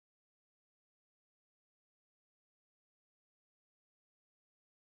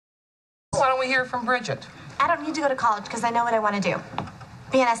Why don't we hear from Bridget? I don't need to go to college because I know what I want to do.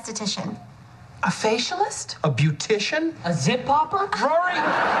 Be an esthetician. A facialist? A beautician? A zip popper? Rory!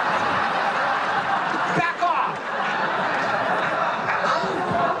 Back off!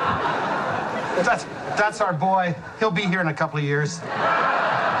 That's our boy. He'll be here in a couple of years.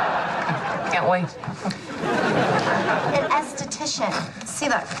 Can't wait. An esthetician. See,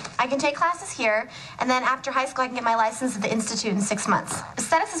 look, I can take classes here, and then after high school, I can get my license at the Institute in 6 months.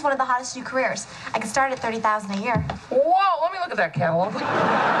 Aesthetics is one of the hottest new careers. I can start at $30,000 a year. Whoa, let me look at that catalog.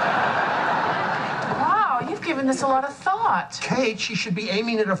 Wow, you've given this a lot of thought. Kate, she should be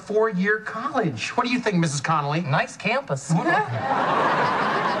aiming at a 4-year college. What do you think, Mrs. Connolly? Nice campus.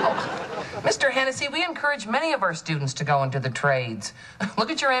 Mr. Hennessy, we encourage many of our students to go into the trades.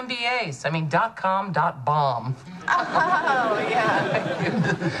 Look at your MBAs. I mean, .com, .bomb. Oh, yeah.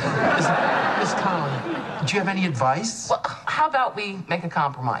 Miss Connolly, do you have any advice? Well, how about we make a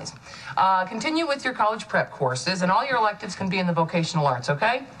compromise? Continue with your college prep courses, and all your electives can be in the vocational arts,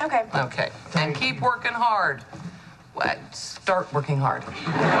 okay? Okay. Okay. And keep working hard. Well, start working hard.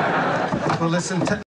 Well, listen,